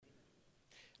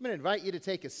I'm going to invite you to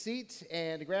take a seat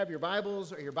and to grab your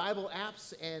Bibles or your Bible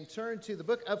apps and turn to the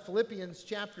book of Philippians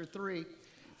chapter 3.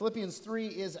 Philippians 3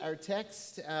 is our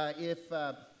text. If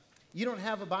you don't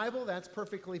have a Bible, that's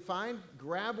perfectly fine.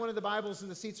 Grab one of the Bibles in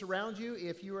the seats around you.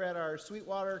 If you are at our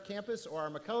Sweetwater campus or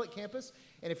our McCulloch campus,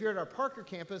 and if you're at our Parker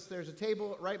campus, there's a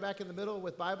table right back in the middle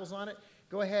with Bibles on it.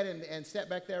 Go ahead and step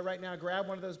back there right now, grab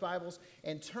one of those Bibles,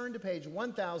 and turn to page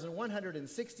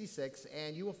 1166,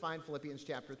 and you will find Philippians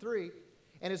chapter 3.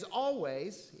 And as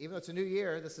always, even though it's a new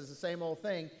year, this is the same old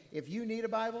thing. If you need a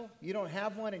Bible, you don't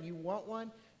have one, and you want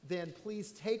one, then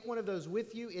please take one of those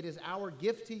with you. It is our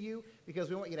gift to you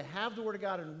because we want you to have the Word of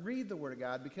God and read the Word of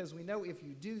God, because we know if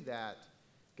you do that,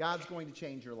 God's going to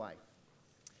change your life.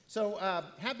 So,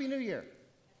 Happy New Year.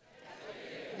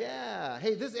 Yeah.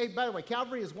 Hey, by the way,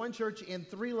 Calvary is one church in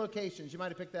 3 locations. You might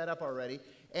have picked that up already.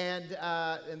 And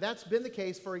that's been the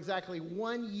case for exactly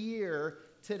 1 year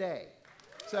today.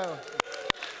 So,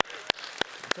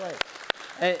 that's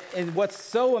right. And what's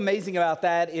so amazing about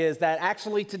that is that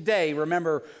actually today,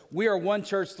 remember, we are one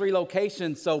church, 3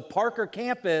 locations. So Parker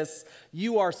campus,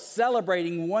 you are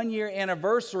celebrating 1-year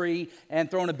anniversary and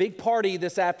throwing a big party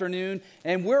this afternoon.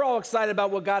 And we're all excited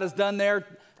about what God has done there.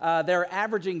 They're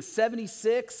averaging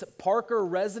 76 Parker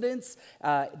residents.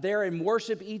 They're in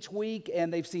worship each week,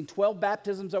 and they've seen 12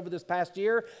 baptisms over this past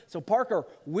year. So Parker,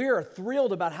 we're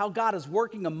thrilled about how God is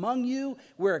working among you.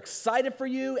 We're excited for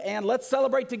you, and let's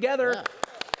celebrate together. Yeah.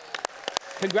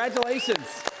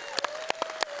 Congratulations.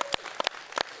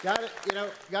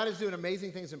 God is doing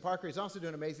amazing things in Parker. He's also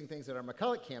doing amazing things at our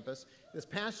McCulloch campus. This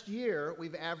past year,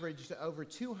 we've averaged over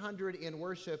 200 in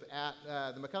worship at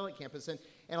the McCulloch campus. And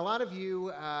a lot of you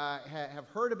have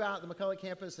heard about the McCulloch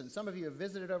campus, and some of you have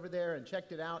visited over there and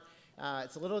checked it out.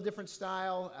 It's a little different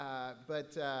style,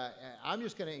 but I'm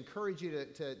just going to encourage you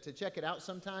to check it out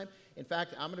sometime. In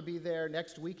fact, I'm going to be there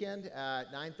next weekend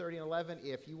at 9:30 and 11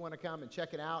 if you want to come and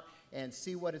check it out and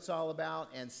see what it's all about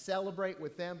and celebrate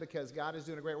with them, because God is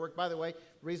doing a great work. By the way,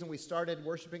 the reason we started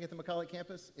worshiping at the McCulloch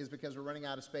campus is because we're running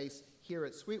out of space here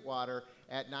at Sweetwater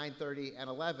at 9:30 and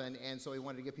 11, and so we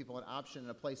wanted to give people an option and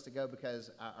a place to go,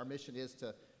 because our mission is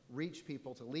to reach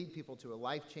people, to lead people to a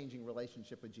life-changing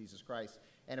relationship with Jesus Christ.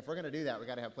 And if we're going to do that, we've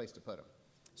got to have a place to put them.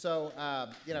 So,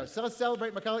 so let's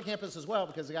celebrate McCulloch campus as well,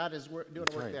 because God is doing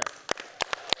a work there.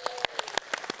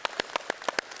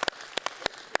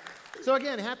 So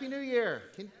again, Happy New Year.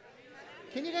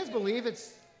 Can you guys believe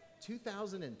it's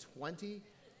 2020?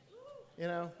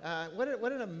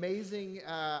 What an amazing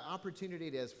opportunity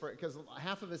it is, because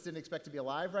half of us didn't expect to be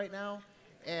alive right now.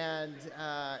 And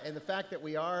the fact that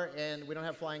we are, and we don't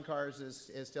have flying cars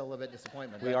is still a little bit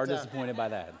disappointment. We are disappointed by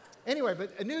that. Anyway,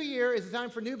 but a new year is a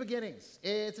time for new beginnings.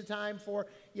 It's a time for,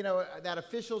 that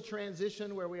official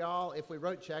transition where we all, if we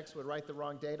wrote checks, would write the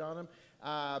wrong date on them.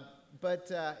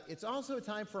 But it's also a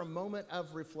time for a moment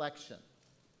of reflection.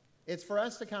 It's for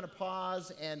us to kind of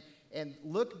pause and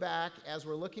look back as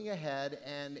we're looking ahead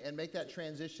and make that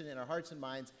transition in our hearts and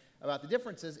minds about the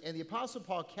differences. And the Apostle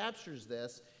Paul captures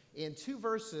this in 2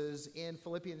 verses in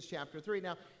Philippians chapter 3.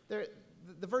 Now,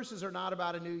 the verses are not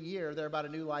about a new year. They're about a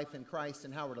new life in Christ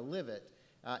and how we're to live it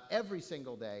every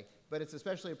single day. But it's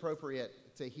especially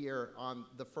appropriate to hear on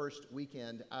the first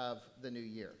weekend of the new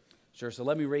year. Sure, so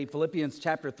let me read Philippians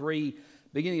chapter 3,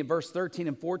 beginning at verse 13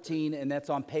 and 14, and that's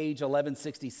on page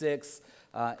 1166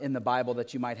 in the Bible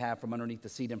that you might have from underneath the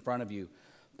seat in front of you.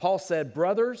 Paul said,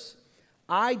 "Brothers,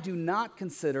 I do not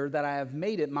consider that I have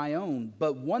made it my own,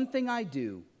 but one thing I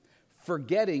do,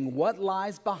 forgetting what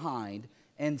lies behind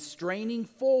and straining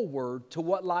forward to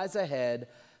what lies ahead,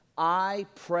 I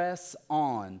press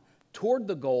on toward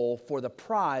the goal for the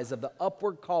prize of the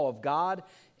upward call of God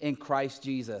in Christ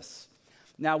Jesus."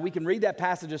 Now, we can read that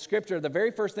passage of Scripture. The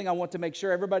very first thing I want to make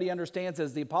sure everybody understands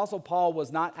is the Apostle Paul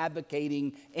was not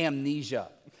advocating amnesia.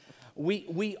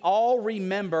 We all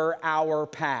remember our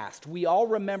past. We all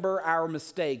remember our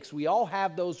mistakes. We all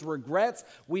have those regrets.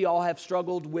 We all have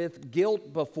struggled with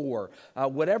guilt before.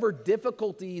 Whatever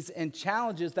difficulties and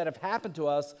challenges that have happened to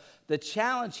us, the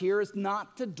challenge here is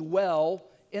not to dwell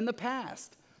in the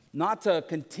past, not to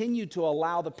continue to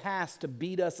allow the past to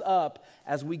beat us up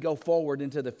as we go forward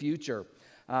into the future.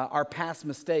 Our past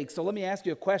mistakes. So let me ask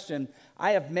you a question.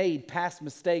 I have made past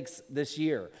mistakes this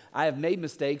year. I have made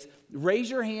mistakes. Raise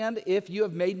your hand if you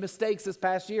have made mistakes this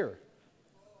past year.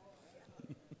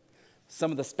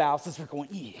 Some of the spouses are going,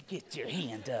 yeah, get your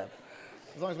hand up.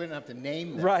 As long as we don't have to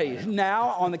name them. Right. Now,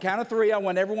 on the count of 3, I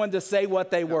want everyone to say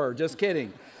what they were. Just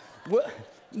kidding.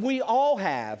 We all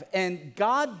have. And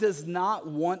God does not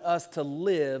want us to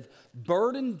live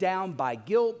burdened down by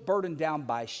guilt, burdened down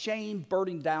by shame,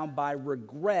 burdened down by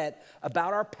regret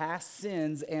about our past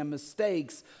sins and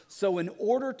mistakes. So in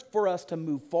order for us to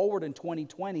move forward in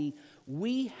 2020,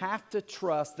 we have to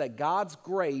trust that God's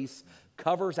grace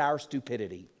covers our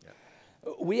stupidity.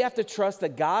 We have to trust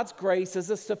that God's grace is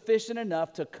sufficient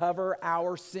enough to cover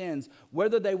our sins,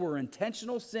 whether they were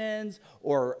intentional sins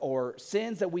or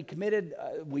sins that we committed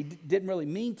we didn't really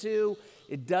mean to.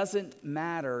 It doesn't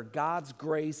matter. God's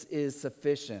grace is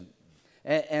sufficient.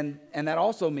 And that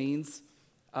also means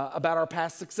about our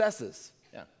past successes.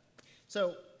 Yeah.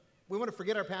 So we want to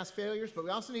forget our past failures, but we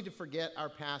also need to forget our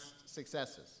past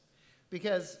successes.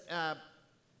 Because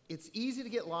it's easy to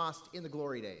get lost in the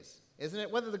glory days. Isn't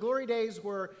it? Whether the glory days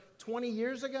were 20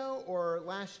 years ago or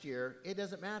last year, it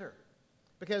doesn't matter.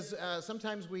 Because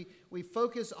sometimes we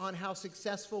focus on how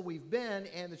successful we've been,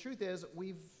 and the truth is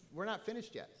we're not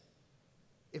finished yet.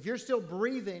 If you're still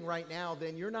breathing right now,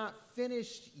 then you're not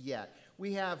finished yet.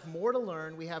 We have more to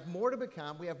learn. We have more to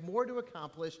become. We have more to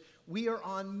accomplish. We are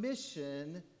on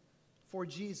mission for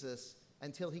Jesus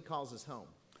until he calls us home.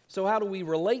 So how do we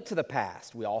relate to the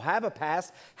past? We all have a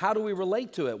past. How do we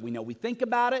relate to it? We know we think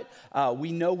about it.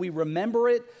 We know we remember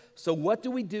it. So what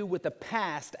do we do with the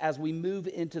past as we move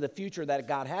into the future that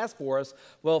God has for us?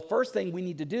 Well, first thing we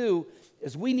need to do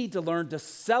is we need to learn to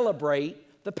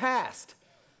celebrate the past.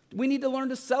 We need to learn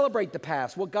to celebrate the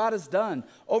past, what God has done.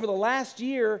 Over the last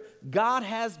year, God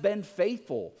has been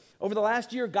faithful. Over the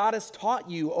last year, God has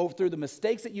taught you through the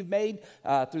mistakes that you've made,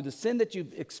 through the sin that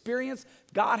you've experienced.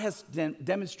 God has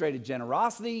demonstrated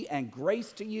generosity and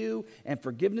grace to you and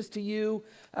forgiveness to you.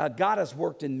 God has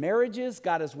worked in marriages.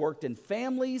 God has worked in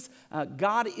families.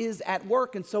 God is at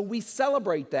work, and so we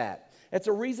celebrate that. It's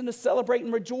a reason to celebrate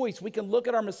and rejoice. We can look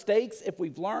at our mistakes if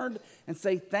we've learned and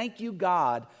say, thank you,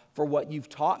 God, for what you've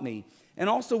taught me. And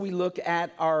also we look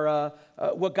at our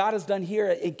what God has done here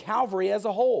in Calvary as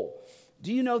a whole.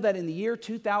 Do you know that in the year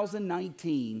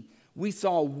 2019, we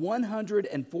saw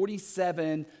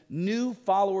 147 new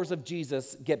followers of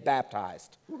Jesus get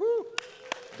baptized? Woo-hoo.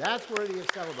 That's worthy of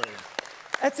celebrating.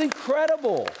 That's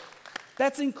incredible.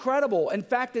 That's incredible. In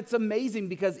fact, it's amazing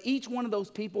because each one of those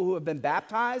people who have been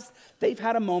baptized, they've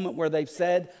had a moment where they've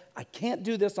said, I can't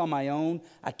do this on my own.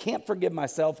 I can't forgive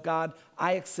myself, God.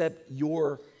 I accept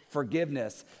your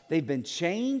forgiveness. They've been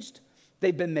changed.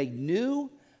 They've been made new.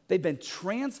 They've been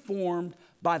transformed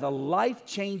by the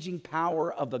life-changing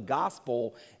power of the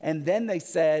gospel. And then they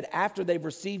said, after they've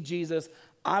received Jesus,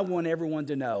 I want everyone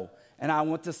to know, and I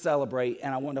want to celebrate,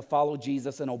 and I want to follow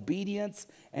Jesus in obedience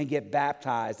and get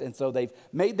baptized. And so they've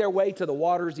made their way to the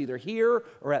waters either here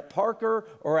or at Parker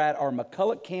or at our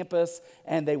McCulloch campus,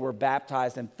 and they were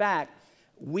baptized. In fact,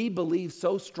 we believe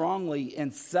so strongly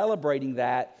in celebrating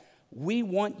that. We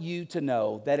want you to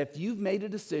know that if you've made a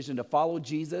decision to follow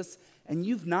Jesus and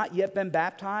you've not yet been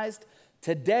baptized,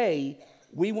 today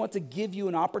we want to give you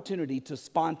an opportunity to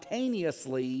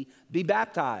spontaneously be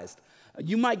baptized.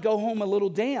 You might go home a little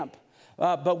damp,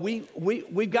 but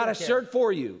we've got a shirt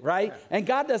for you, right? Yeah. And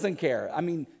God doesn't care. I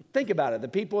mean, think about it. The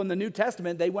people in the New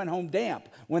Testament, they went home damp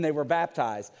when they were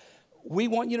baptized. We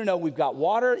want you to know we've got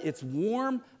water. It's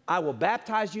warm. I will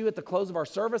baptize you at the close of our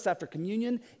service after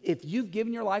communion. If you've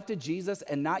given your life to Jesus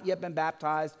and not yet been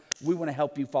baptized, we want to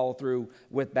help you follow through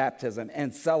with baptism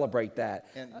and celebrate that.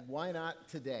 And why not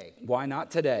today? Why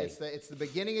not today? It's the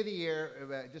beginning of the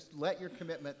year. Just let your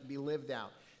commitment be lived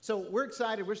out. So we're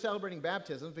excited. We're celebrating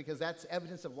baptisms because that's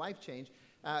evidence of life change.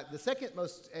 The second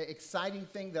most exciting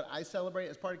thing that I celebrate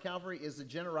as part of Calvary is the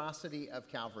generosity of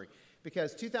Calvary.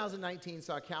 Because 2019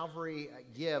 saw Calvary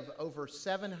give over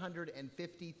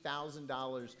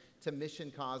 $750,000 to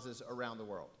mission causes around the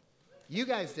world. You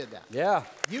guys did that. Yeah.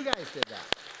 You guys did that.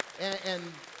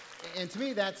 And to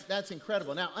me, that's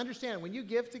incredible. Now, understand, when you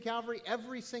give to Calvary,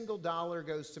 every single dollar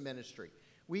goes to ministry.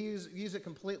 We use it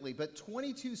completely. But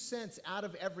 22 cents out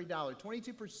of every dollar,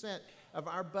 22% of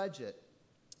our budget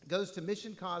goes to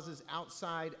mission causes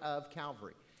outside of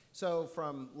Calvary. So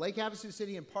from Lake Havasu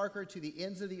City and Parker to the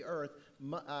ends of the earth,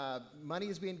 money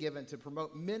is being given to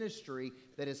promote ministry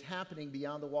that is happening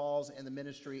beyond the walls and the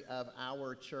ministry of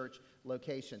our church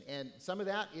location. And some of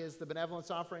that is the benevolence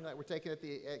offering that we're taking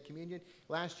at communion.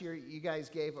 Last year, you guys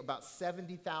gave about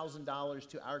 $70,000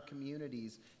 to our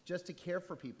communities just to care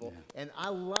for people. Yeah. And I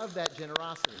love that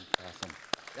generosity. Awesome.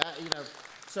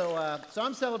 So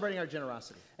I'm celebrating our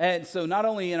generosity. And so not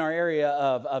only in our area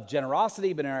of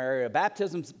generosity, but in our area of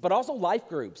baptisms, but also life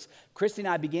groups. Christy and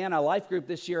I began a life group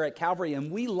this year at Calvary,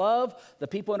 and we love the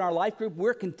people in our life group.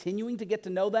 We're continuing to get to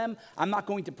know them. I'm not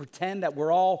going to pretend that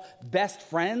we're all best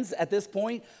friends at this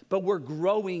point, but we're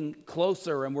growing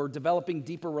closer and we're developing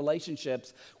deeper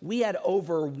relationships. We had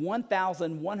over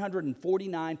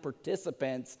 1,149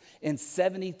 participants in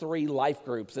 73 life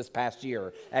groups this past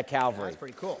year at Calvary. That's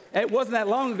pretty cool. It wasn't that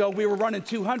long ago we were running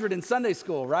 200 in Sunday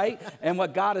school, right? And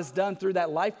what God has done through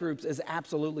that life groups is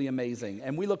absolutely amazing.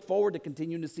 And we look forward to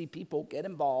continuing to see people get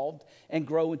involved and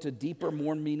grow into deeper,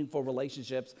 more meaningful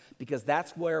relationships, because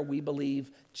that's where we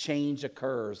believe change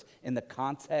occurs, in the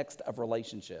context of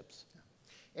relationships.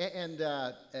 And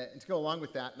to go along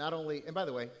with that, not only, and by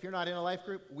the way, if you're not in a life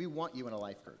group, we want you in a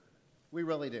life group. We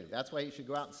really do. That's why you should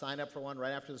go out and sign up for one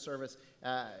right after the service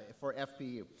for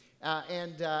FPU.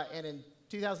 And in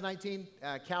 2019,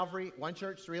 Calvary, one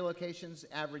church, 3 locations,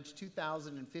 averaged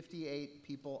 2,058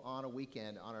 people on a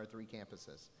weekend on our 3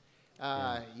 campuses.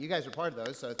 You guys are part of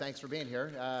those, so thanks for being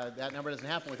here. That number doesn't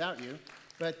happen without you.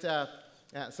 But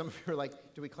some of you are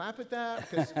like, do we clap at that?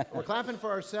 Because we're clapping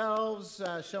for ourselves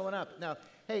showing up. Now,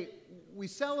 hey, we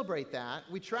celebrate that.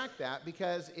 We track that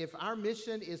because if our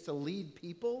mission is to lead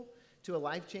people to a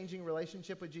life-changing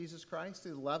relationship with Jesus Christ,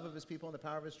 through the love of his people and the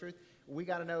power of his truth, we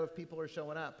got to know if people are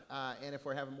showing up and if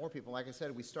we're having more people. Like I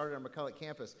said, we started our McCulloch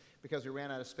campus because we ran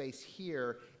out of space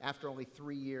here after only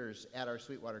 3 years at our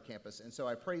Sweetwater campus. And so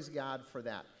I praise God for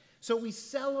that. So we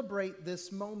celebrate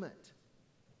this moment,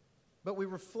 but we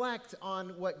reflect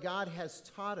on what God has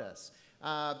taught us.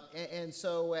 And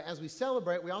so as we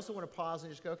celebrate, we also want to pause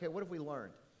and just go, okay, what have we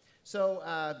learned? So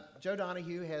Joe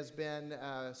Donahue has been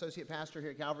associate pastor here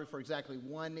at Calvary for exactly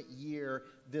 1 year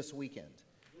this weekend.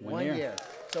 1 year.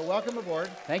 So welcome aboard.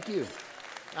 Thank you.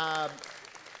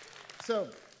 So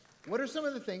what are some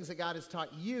of the things that God has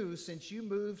taught you since you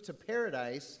moved to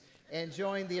Paradise and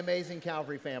joined the amazing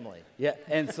Calvary family? Yeah,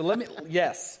 and so let me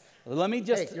just...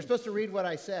 Hey, you're supposed to read what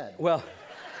I said. Well,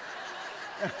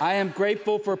 I am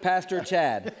grateful for Pastor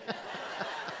Chad.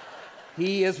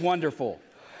 He is wonderful.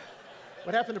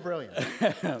 What happened to brilliant?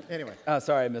 Anyway. Oh,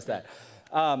 sorry, I missed that.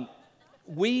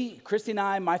 Christy and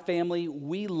I, my family,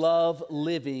 we love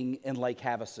living in Lake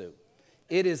Havasu.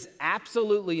 It is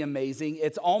absolutely amazing.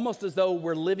 It's almost as though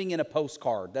we're living in a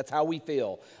postcard. That's how we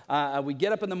feel. We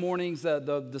get up in the mornings,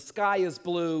 the sky is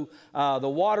blue, the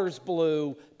water's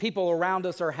blue, people around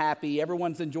us are happy,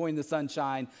 everyone's enjoying the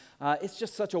sunshine. It's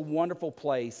just such a wonderful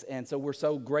place, and so we're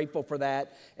so grateful for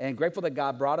that and grateful that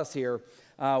God brought us here.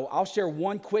 I'll share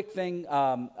one quick thing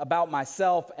about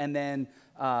myself and then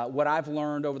what I've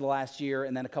learned over the last year,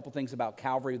 and then a couple things about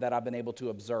Calvary that I've been able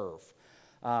to observe.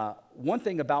 One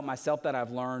thing about myself that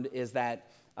I've learned is that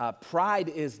pride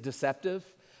is deceptive.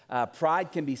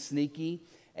 Pride can be sneaky.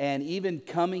 And even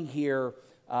coming here,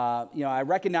 I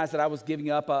recognized that I was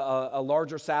giving up a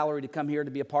larger salary to come here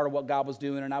to be a part of what God was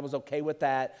doing, and I was okay with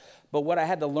that. But what I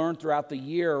had to learn throughout the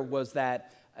year was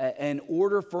that in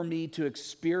order for me to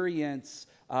experience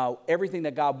everything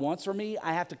that God wants from me,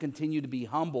 I have to continue to be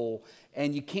humble.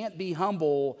 And you can't be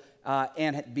humble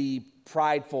and be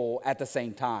prideful at the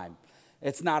same time.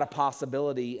 It's not a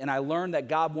possibility. And I learned that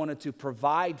God wanted to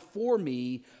provide for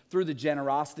me through the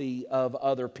generosity of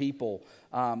other people.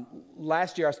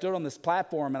 Last year, I stood on this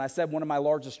platform and I said one of my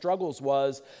largest struggles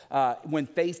was when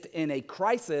faced in a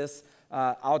crisis,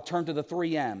 I'll turn to the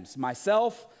 3 M's: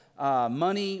 myself,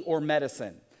 money, or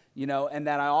medicine. And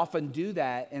that I often do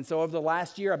that. And so over the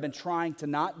last year, I've been trying to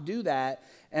not do that.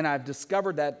 And I've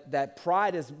discovered that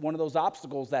pride is one of those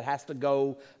obstacles that has to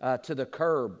go to the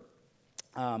curb.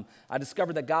 I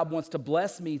discovered that God wants to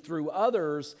bless me through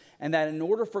others, and that in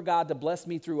order for God to bless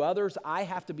me through others, I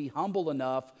have to be humble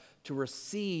enough to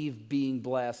receive being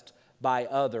blessed by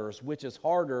others, which is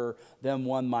harder than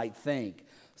one might think.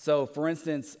 So, for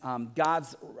instance,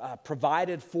 God's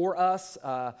provided for us.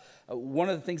 One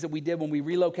of the things that we did when we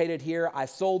relocated here, I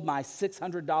sold my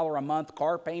 $600 a month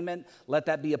car payment. Let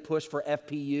that be a push for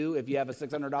FPU if you have a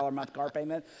 $600 a month car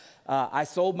payment. I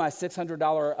sold my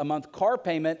 $600 a month car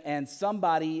payment, and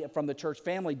somebody from the church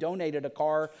family donated a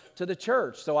car to the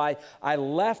church. So I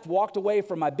walked away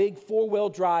from my big 4-wheel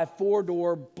drive,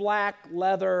 4-door, black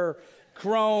leather,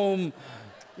 chrome,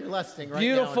 you're lusting right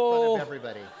beautiful now in front of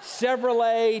everybody.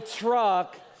 Chevrolet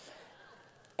truck,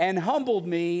 and humbled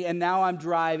me, and now I'm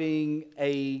driving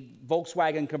a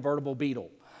Volkswagen convertible Beetle.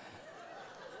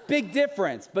 Big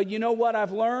difference, but you know what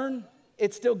I've learned?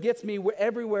 It still gets me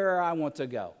everywhere I want to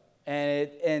go.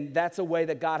 And that's a way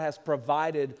that God has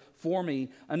provided for me.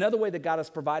 Another way that God has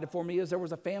provided for me is there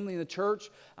was a family in the church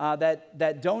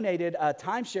that donated a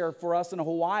timeshare for us in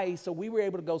Hawaii, so we were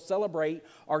able to go celebrate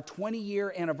our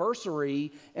 20-year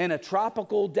anniversary in a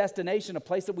tropical destination, a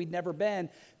place that we'd never been,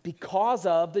 because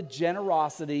of the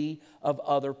generosity of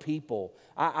other people.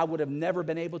 I would have never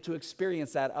been able to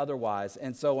experience that otherwise,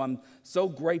 and so I'm so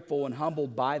grateful and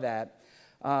humbled by that.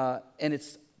 And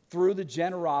it's through the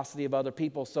generosity of other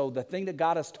people. So the thing that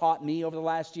God has taught me over the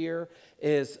last year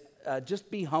is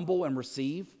just be humble and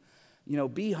receive.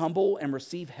 Be humble and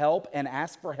receive help and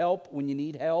ask for help when you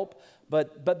need help,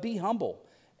 but be humble.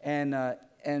 And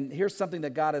here's something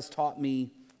that God has taught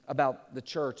me about the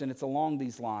church, and it's along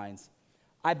these lines.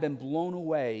 I've been blown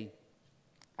away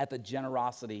at the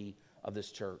generosity of this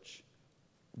church.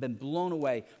 Been blown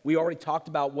away. We already talked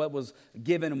about what was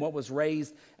given and what was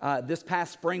raised. This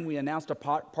past spring, we announced a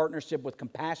partnership with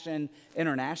Compassion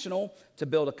International to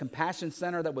build a compassion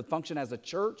center that would function as a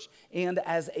church and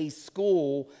as a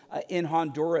school in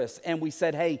Honduras. And we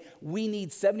said, hey, we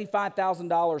need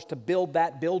 $75,000 to build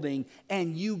that building,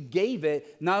 and you gave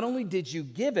it. Not only did you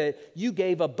give it, you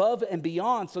gave above and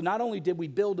beyond. So not only did we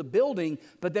build a building,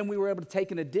 but then we were able to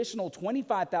take an additional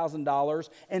 $25,000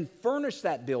 and furnish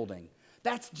that building.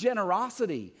 That's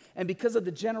generosity. And because of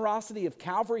the generosity of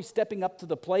Calvary stepping up to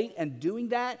the plate and doing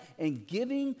that and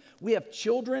giving, we have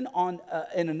children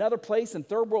in another place in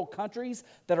third world countries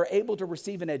that are able to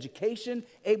receive an education,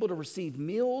 able to receive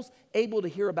meals, able to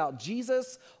hear about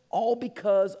Jesus, all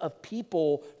because of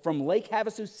people from Lake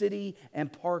Havasu City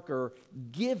and Parker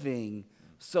giving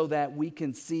so that we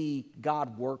can see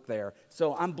God work there.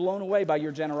 So I'm blown away by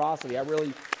your generosity. I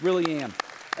really, really am.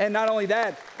 And not only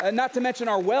that, not to mention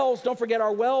our wells. Don't forget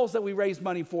our wells that we raised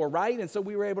money for, right? And so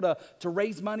we were able to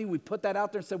raise money. We put that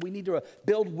out there and said we need to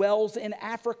build wells in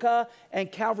Africa. And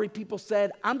Calvary people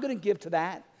said, I'm going to give to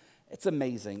that. It's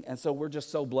amazing. And so we're just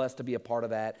so blessed to be a part of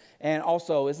that. And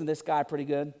also, isn't this guy pretty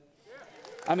good?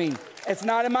 I mean, it's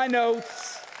not in my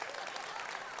notes.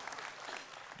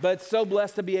 But so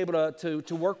blessed to be able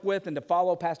to work with and to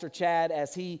follow Pastor Chad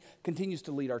as he continues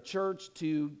to lead our church,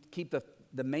 to keep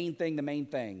the main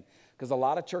thing. Because a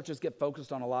lot of churches get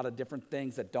focused on a lot of different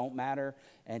things that don't matter,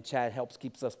 and Chad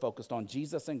keeps us focused on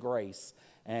Jesus and grace,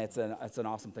 and it's an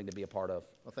awesome thing to be a part of.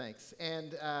 Well, thanks.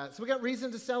 And so we got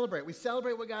reason to celebrate. We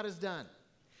celebrate what God has done.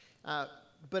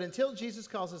 But until Jesus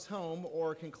calls us home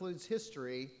or concludes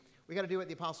history, we got to do what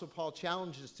the Apostle Paul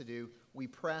challenges us to do. We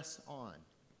press on.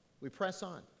 We press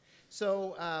on.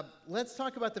 So let's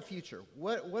talk about the future.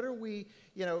 What are we,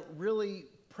 really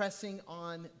pressing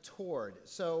on toward?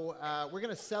 So we're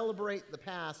going to celebrate the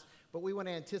past, but we want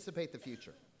to anticipate the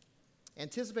future.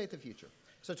 Anticipate the future.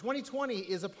 So 2020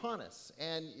 is upon us,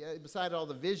 and beside all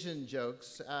the vision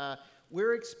jokes,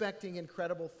 we're expecting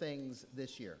incredible things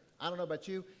this year. I don't know about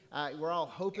you. We're all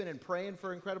hoping and praying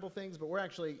for incredible things, but we're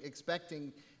actually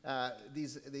expecting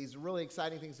these really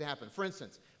exciting things to happen. For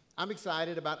instance, I'm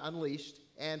excited about Unleashed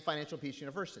and Financial Peace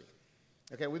University.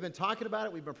 Okay, we've been talking about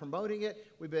it. We've been promoting it.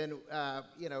 We've been,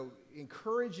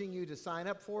 encouraging you to sign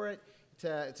up for it,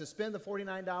 to spend the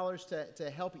 $49 to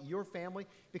help your family,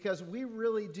 because we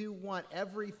really do want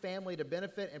every family to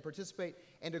benefit and participate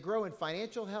and to grow in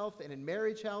financial health and in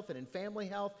marriage health and in family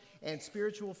health and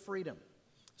spiritual freedom.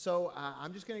 So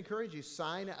I'm just going to encourage you,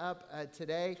 sign up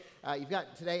today. You've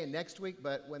got today and next week,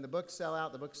 but when the books sell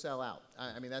out, the books sell out.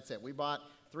 That's it. We bought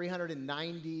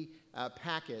 390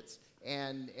 packets.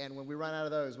 And when we run out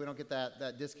of those, we don't get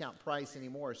that discount price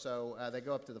anymore. So they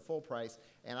go up to the full price,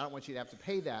 and I don't want you to have to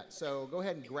pay that. So go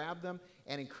ahead and grab them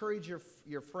and encourage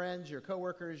your friends, your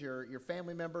coworkers, your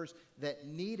family members that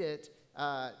need it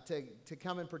to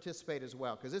come and participate as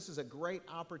well. Because this is a great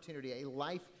opportunity, a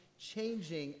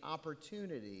life-changing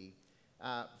opportunity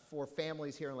for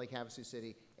families here in Lake Havasu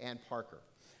City and Parker.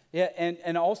 Yeah,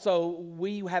 and also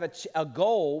we have a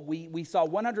goal. We saw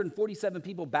 147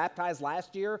 people baptized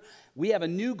last year. We have a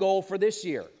new goal for this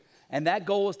year. And that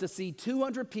goal is to see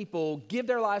 200 people give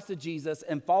their lives to Jesus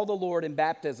and follow the Lord in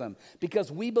baptism.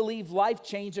 Because we believe life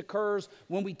change occurs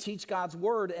when we teach God's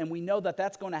word, and we know that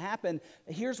that's going to happen.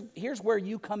 Here's where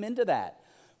you come into that.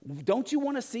 Don't you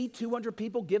want to see 200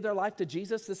 people give their life to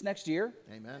Jesus this next year?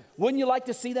 Amen. Wouldn't you like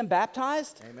to see them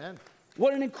baptized? Amen.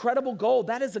 What an incredible goal.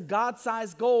 That is a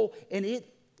God-sized goal, and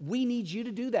we need you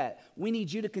to do that. We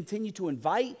need you to continue to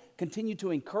invite, continue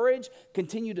to encourage,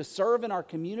 continue to serve in our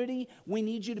community. We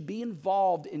need you to be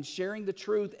involved in sharing the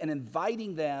truth and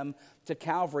inviting them to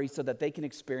Calvary so that they can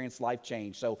experience life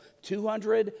change. So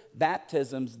 200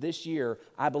 baptisms this year,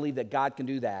 I believe that God can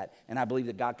do that, and I believe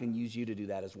that God can use you to do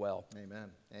that as well. Amen.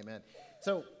 Amen.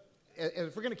 So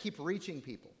if we're going to keep reaching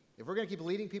people, If we're going to keep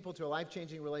leading people to a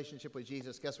life-changing relationship with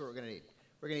Jesus, guess what we're going to need?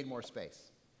 We're going to need more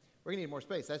space. We're going to need more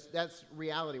space. That's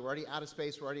reality. We're already out of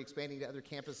space. We're already expanding to other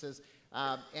campuses.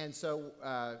 And so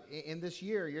in this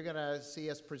year, you're going to see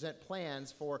us present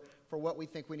plans for what we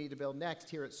think we need to build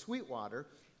next here at Sweetwater,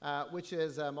 which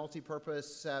is a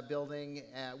multi-purpose building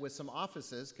with some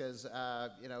offices because,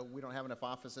 we don't have enough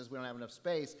offices. We don't have enough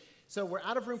space. So we're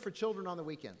out of room for children on the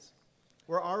weekends.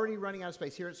 We're already running out of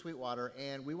space here at Sweetwater,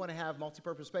 and we want to have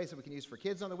multi-purpose space that we can use for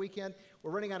kids on the weekend.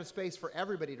 We're running out of space for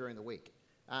everybody during the week.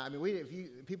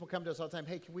 People come to us all the time,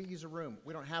 hey, can we use a room?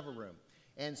 We don't have a room.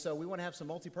 And so we want to have some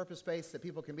multi-purpose space that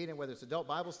people can meet in, whether it's adult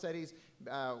Bible studies,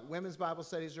 women's Bible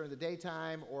studies during the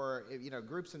daytime, or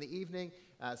groups in the evening,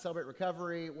 Celebrate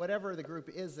Recovery, whatever the group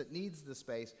is that needs the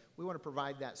space, we want to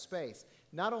provide that space.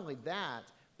 Not only that,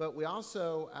 but we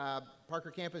also, Parker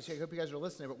campus, I hope you guys are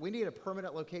listening, but we need a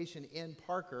permanent location in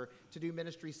Parker to do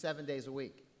ministry 7 days a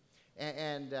week.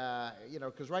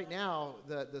 Because right now,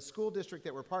 the school district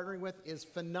that we're partnering with is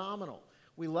phenomenal.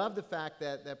 We love the fact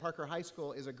that Parker High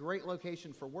School is a great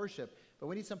location for worship, but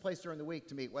we need some place during the week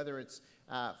to meet, whether it's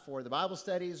for the Bible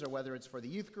studies or whether it's for the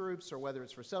youth groups or whether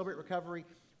it's for Celebrate Recovery.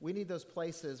 We need those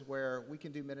places where we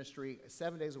can do ministry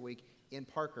 7 days a week in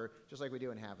Parker, just like we do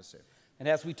in Havasu. And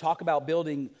as we talk about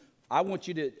building, I want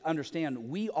you to understand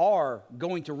we are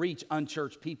going to reach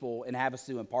unchurched people in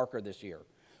Havasu and Parker this year.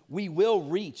 We will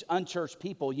reach unchurched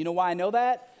people. You know why I know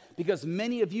that? Because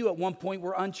many of you at one point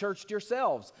were unchurched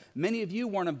yourselves. Many of you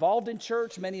weren't involved in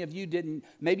church. Many of you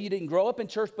maybe you didn't grow up in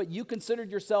church, but you considered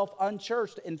yourself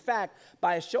unchurched. In fact,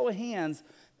 by a show of hands,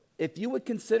 if you would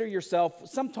consider yourself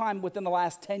sometime within the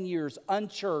last 10 years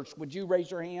unchurched, would you raise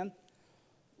your hand?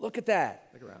 Look at that.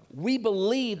 Look around. We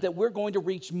believe that we're going to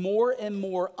reach more and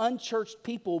more unchurched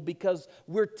people because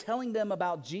we're telling them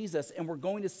about Jesus and we're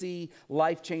going to see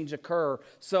life change occur.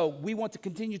 So we want to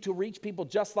continue to reach people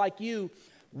just like you.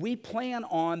 We plan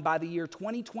on, by the year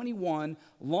 2021,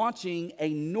 launching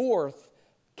a North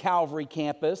Calvary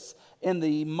campus in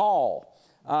the mall.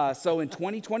 So in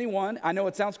 2021, I know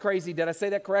it sounds crazy. Did I say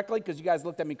that correctly? Because you guys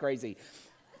looked at me crazy.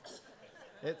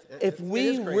 If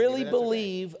we really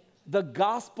believe the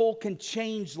gospel can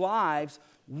change lives,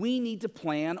 we need to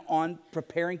plan on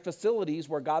preparing facilities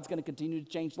where God's going to continue to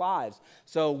change lives.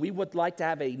 So we would like to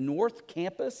have a North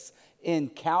campus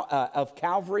of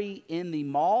Calvary in the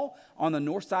mall on the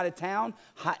north side of town.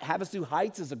 Havasu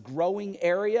Heights is a growing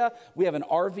area. We have an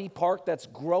RV park that's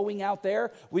growing out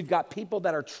there. We've got people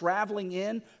that are traveling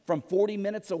in from 40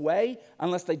 minutes away,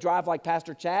 unless they drive like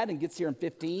Pastor Chad and gets here in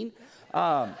 15.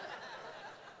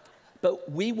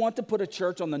 But we want to put a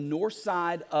church on the north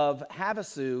side of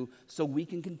Havasu so we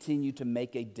can continue to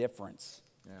make a difference.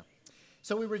 Yeah.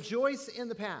 So we rejoice in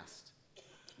the past.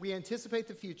 We anticipate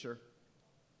the future.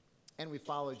 And we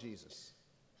follow Jesus.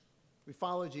 We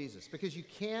follow Jesus because you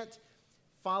can't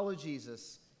follow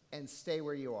Jesus and stay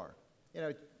where you are.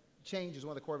 Change is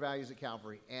one of the core values at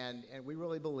Calvary, and we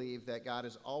really believe that God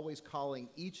is always calling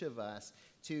each of us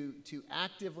to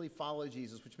actively follow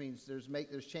Jesus, which means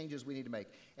there's changes we need to make.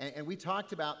 And we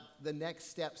talked about the next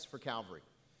steps for Calvary.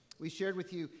 We shared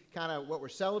with you kind of what we're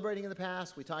celebrating in the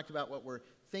past. We talked about what we're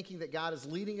thinking that God is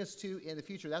leading us to in the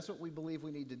future. That's what we believe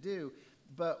we need to do.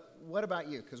 But what about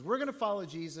you? Because we're going to follow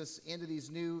Jesus into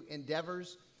these new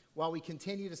endeavors while we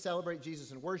continue to celebrate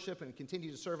Jesus in worship and continue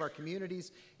to serve our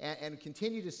communities and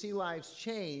continue to see lives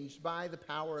changed by the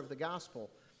power of the gospel.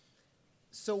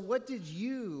 So what did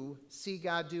you see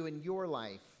God do in your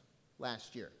life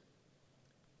last year?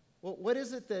 Well, what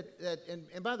is it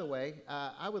and by the way,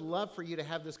 I would love for you to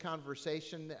have this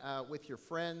conversation with your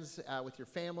friends, with your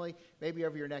family, maybe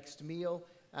over your next meal,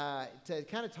 to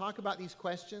kind of talk about these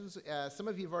questions. Some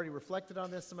of you have already reflected on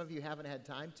this. Some of you haven't had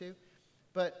time to.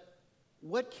 But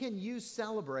what can you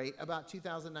celebrate about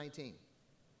 2019?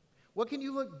 What can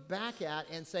you look back at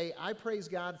and say, I praise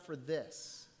God for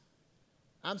this.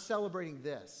 I'm celebrating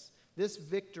this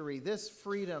victory, this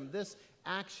freedom, this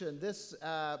action, this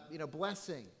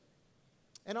blessing.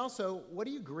 And also, what are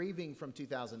you grieving from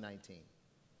 2019?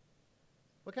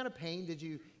 What kind of pain did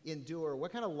you endure?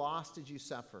 What kind of loss did you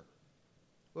suffer?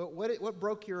 What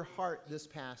broke your heart this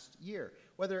past year?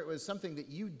 Whether it was something that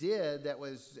you did that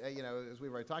was, as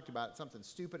we've already talked about, something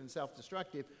stupid and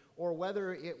self-destructive, or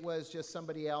whether it was just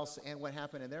somebody else and what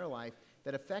happened in their life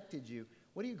that affected you.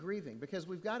 What are you grieving? Because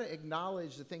we've got to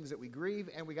acknowledge the things that we grieve,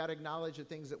 and we've got to acknowledge the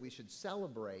things that we should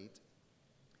celebrate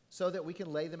so that we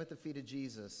can lay them at the feet of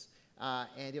Jesus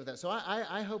and deal with that. So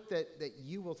I hope that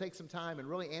you will take some time and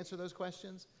really answer those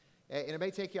questions. And it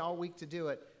may take you all week to do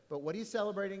it. But what are you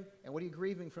celebrating and what are you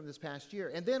grieving from this past year?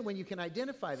 And then when you can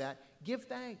identify that, give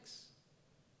thanks.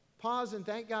 Pause and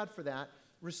thank God for that.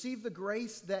 receive the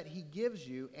grace that he gives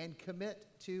you and commit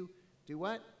to do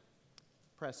what?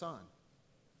 Press on.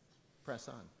 Press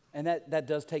on. And that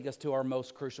does take us to our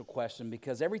most crucial question,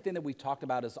 because everything that we've talked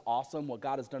about is awesome, what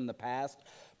God has done in the past,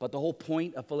 but the whole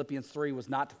point of Philippians 3 was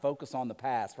not to focus on the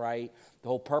past, right? The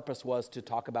whole purpose was to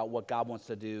talk about what God wants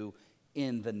to do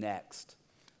in the next.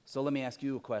 So let me ask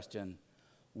you a question.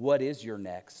 What is your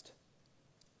next?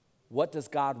 What does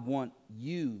God want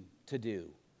you to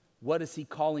do? What is he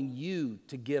calling you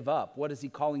to give up? What is he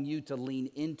calling you to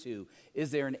lean into? Is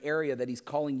there an area that he's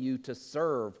calling you to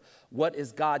serve? What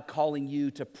is God calling you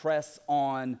to press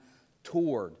on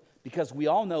toward? Because we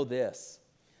all know this.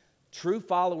 True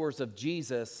followers of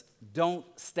Jesus don't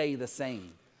stay the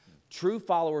same. True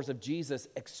followers of Jesus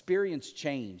experience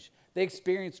change. They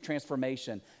experience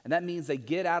transformation. And that means they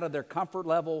get out of their comfort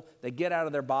level, they get out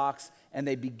of their box, and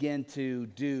they begin to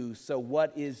do. So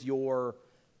what is your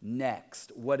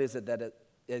next? What is it that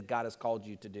God has called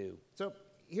you to do? So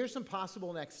here's some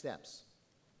possible next steps.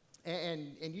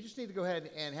 And you just need to go ahead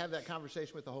and have that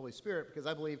conversation with the Holy Spirit, because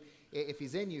I believe if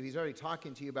he's in you, he's already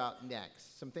talking to you about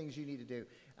next, some things you need to do.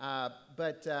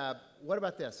 But what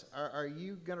about this? Are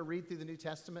you going to read through the New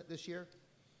Testament this year?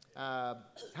 How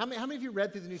many of you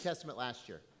read through the New Testament last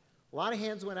year? A lot of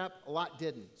hands went up, a lot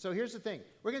didn't. So here's the thing.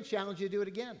 We're going to challenge you to do it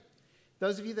again.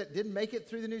 Those of you that didn't make it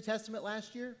through the New Testament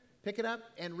last year, pick it up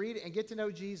and read it and get to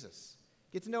know Jesus.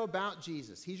 Get to know about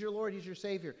Jesus. He's your Lord. He's your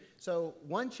Savior. So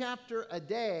one chapter a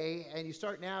day, and you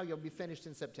start now, you'll be finished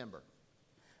in September.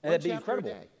 And that'd be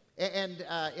incredible. And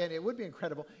it would be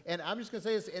incredible. And I'm just going to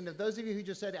say this, and if those of you who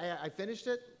just said, I finished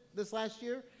it this last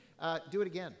year, do it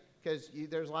again, because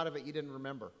there's a lot of it you didn't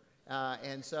remember.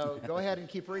 And so go ahead and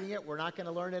keep reading it. We're not going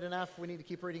to learn it enough. We need to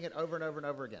keep reading it over and over and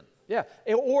over again. Yeah,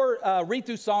 or read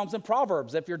through Psalms and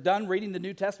Proverbs. If you're done reading the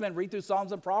New Testament, read through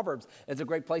Psalms and Proverbs. It's a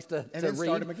great place to then read.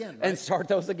 Start them again, right? And start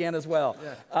those again as well.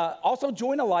 Yeah. Also,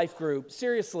 join a life group.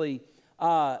 Seriously,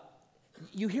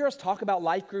 you hear us talk about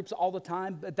life groups all the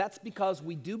time, but that's because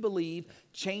we do believe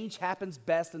change happens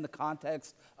best in the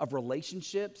context of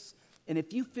relationships. And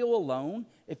if you feel alone,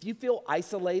 if you feel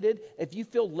isolated, if you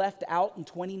feel left out in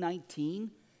 2019,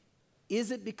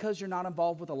 is it because you're not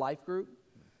involved with a life group?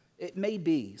 It may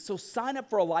be. So sign up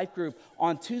for a life group.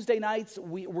 On Tuesday nights,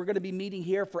 we're going to be meeting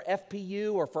here for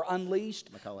FPU or for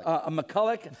Unleashed.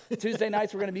 McCulloch. Tuesday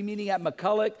nights, we're going to be meeting at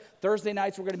McCulloch. Thursday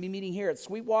nights, we're going to be meeting here at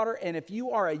Sweetwater. And if you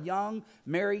are a young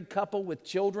married couple with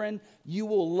children, you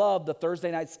will love the Thursday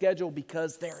night schedule,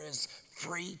 because there is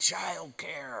free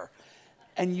childcare.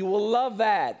 And you will love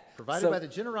that. Provided by the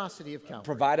generosity of Calvary.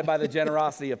 Provided by the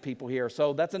generosity of people here.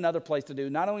 So that's another place to do.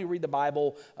 Not only read the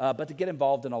Bible, but to get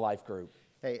involved in a life group.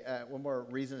 Hey, one more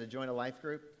reason to join a life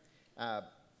group.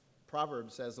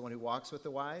 Proverbs says the one who walks with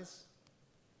the wise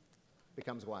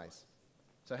becomes wise.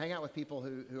 So hang out with people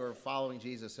who are following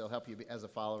Jesus. He'll help you as a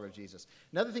follower of Jesus.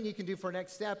 Another thing you can do for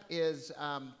next step is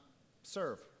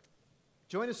serve.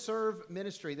 Join a serve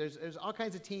ministry. There's all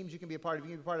kinds of teams you can be a part of.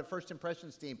 You can be part of First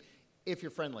Impressions team if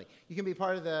you're friendly. You can be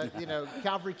part of the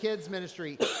Calvary Kids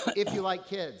ministry if you like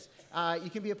kids. You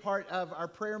can be a part of our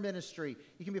prayer ministry.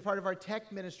 You can be a part of our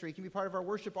tech ministry. You can be part of our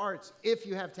worship arts if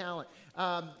you have talent.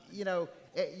 You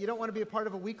don't want to be a part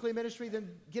of a weekly ministry, then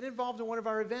get involved in one of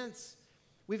our events.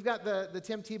 We've got the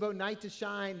Tim Tebow Night to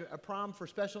Shine, a prom for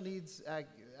special needs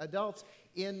adults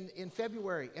in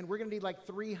February. And we're going to need like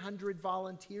 300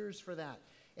 volunteers for that.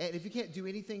 And if you can't do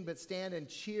anything but stand and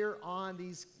cheer on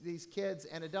these kids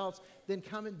and adults, then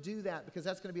come and do that, because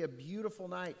that's going to be a beautiful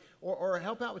night. Or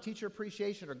help out with teacher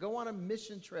appreciation, or go on a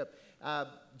mission trip.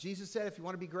 Jesus said, if you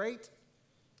want to be great,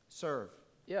 serve.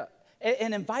 Yeah,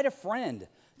 and invite a friend.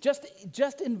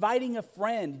 Just inviting a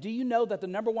friend. Do you know that the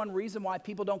number one reason why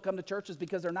people don't come to church is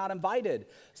because they're not invited?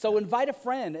 So invite a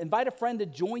friend. Invite a friend to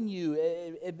join you.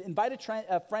 Invite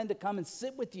a friend to come and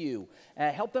sit with you.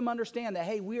 Help them understand that,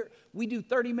 hey, we do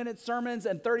 30-minute sermons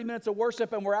and 30 minutes of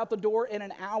worship, and we're out the door in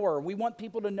an hour. We want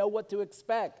people to know what to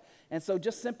expect. And so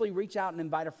just simply reach out and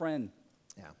invite a friend.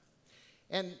 Yeah.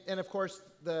 And of course,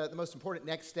 the most important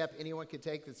next step anyone could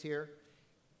take that's here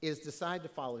is decide to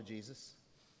follow Jesus.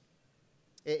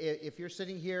 If you're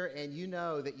sitting here and you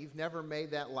know that you've never made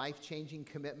that life-changing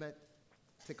commitment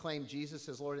to claim Jesus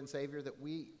as Lord and Savior, that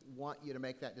we want you to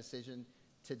make that decision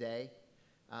today.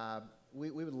 We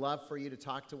would love for you to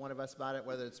talk to one of us about it,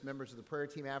 whether it's members of the prayer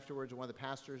team afterwards or one of the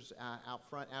pastors out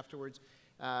front afterwards,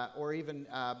 or even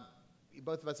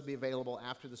both of us will be available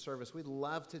after the service. We'd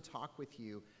love to talk with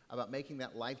you about making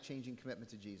that life-changing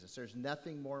commitment to Jesus. There's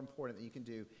nothing more important that you can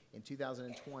do in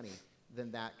 2020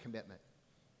 than that commitment.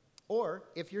 Or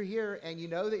if you're here and you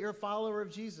know that you're a follower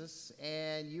of Jesus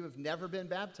and you have never been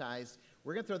baptized,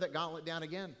 we're going to throw that gauntlet down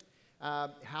again.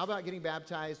 How about getting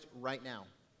baptized right now?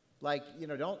 Like,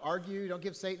 don't argue, don't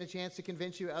give Satan a chance to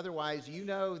convince you. Otherwise, you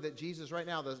know that Jesus right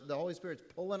now, the Holy Spirit's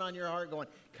pulling on your heart going,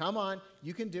 come on,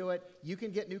 you can do it. You can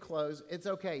get new clothes. It's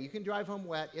okay. You can drive home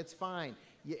wet. It's fine.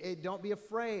 Don't be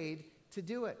afraid to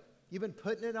do it. You've been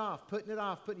putting it off.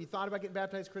 You thought about getting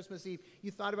baptized Christmas Eve.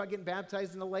 You thought about getting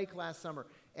baptized in the lake last summer.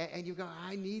 And you go,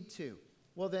 I need to.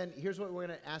 Well, then here's what we're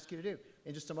going to ask you to do.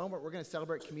 In just a moment, we're going to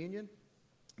celebrate communion.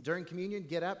 During communion,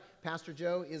 get up. Pastor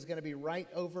Joe is going to be right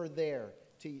over there.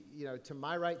 To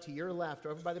my right, to your left,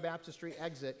 over by the baptistry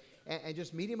exit, and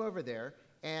just meet him over there,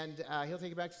 and he'll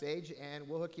take you backstage, and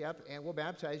we'll hook you up, and we'll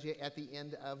baptize you at the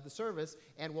end of the service,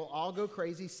 and we'll all go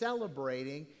crazy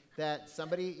celebrating that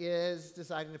somebody is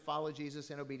deciding to follow Jesus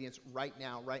in obedience right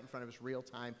now, right in front of us, real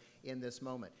time in this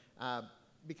moment.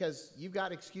 Because you've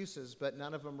got excuses, but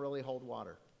none of them really hold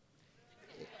water.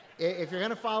 If you're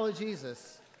going to follow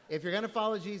Jesus,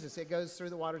 it goes through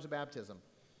the waters of baptism.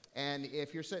 And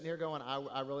if you're sitting here going,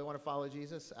 I really want to follow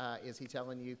Jesus, is he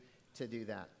telling you to do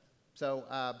that? So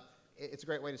it's a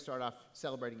great way to start off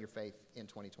celebrating your faith in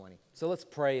 2020. So let's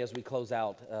pray as we close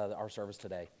out our service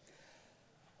today.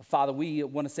 Father, we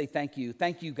want to say thank you.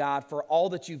 Thank you, God, for all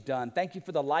that you've done. Thank you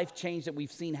for the life change that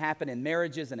we've seen happen in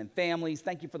marriages and in families.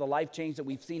 Thank you for the life change that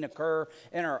we've seen occur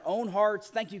in our own hearts.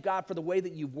 Thank you, God, for the way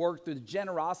that you've worked through the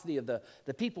generosity of the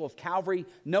people of Calvary,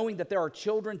 knowing that there are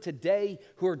children today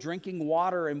who are drinking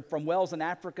water from wells in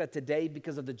Africa today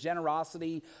because of the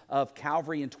generosity of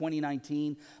Calvary in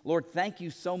 2019. Lord, thank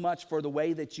you so much for the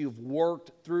way that you've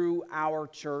worked through our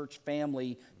church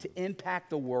family to impact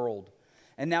the world.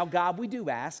 And now, God, we do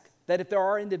ask that if there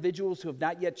are individuals who have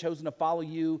not yet chosen to follow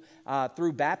you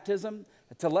through baptism,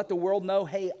 to let the world know,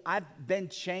 hey, I've been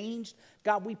changed.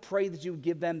 God, we pray that you would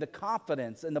give them the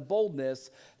confidence and the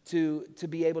boldness to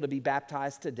be able to be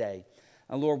baptized today.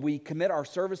 And Lord, we commit our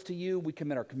service to you. We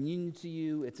commit our communion to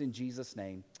you. It's in Jesus'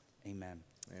 name. Amen.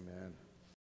 Amen.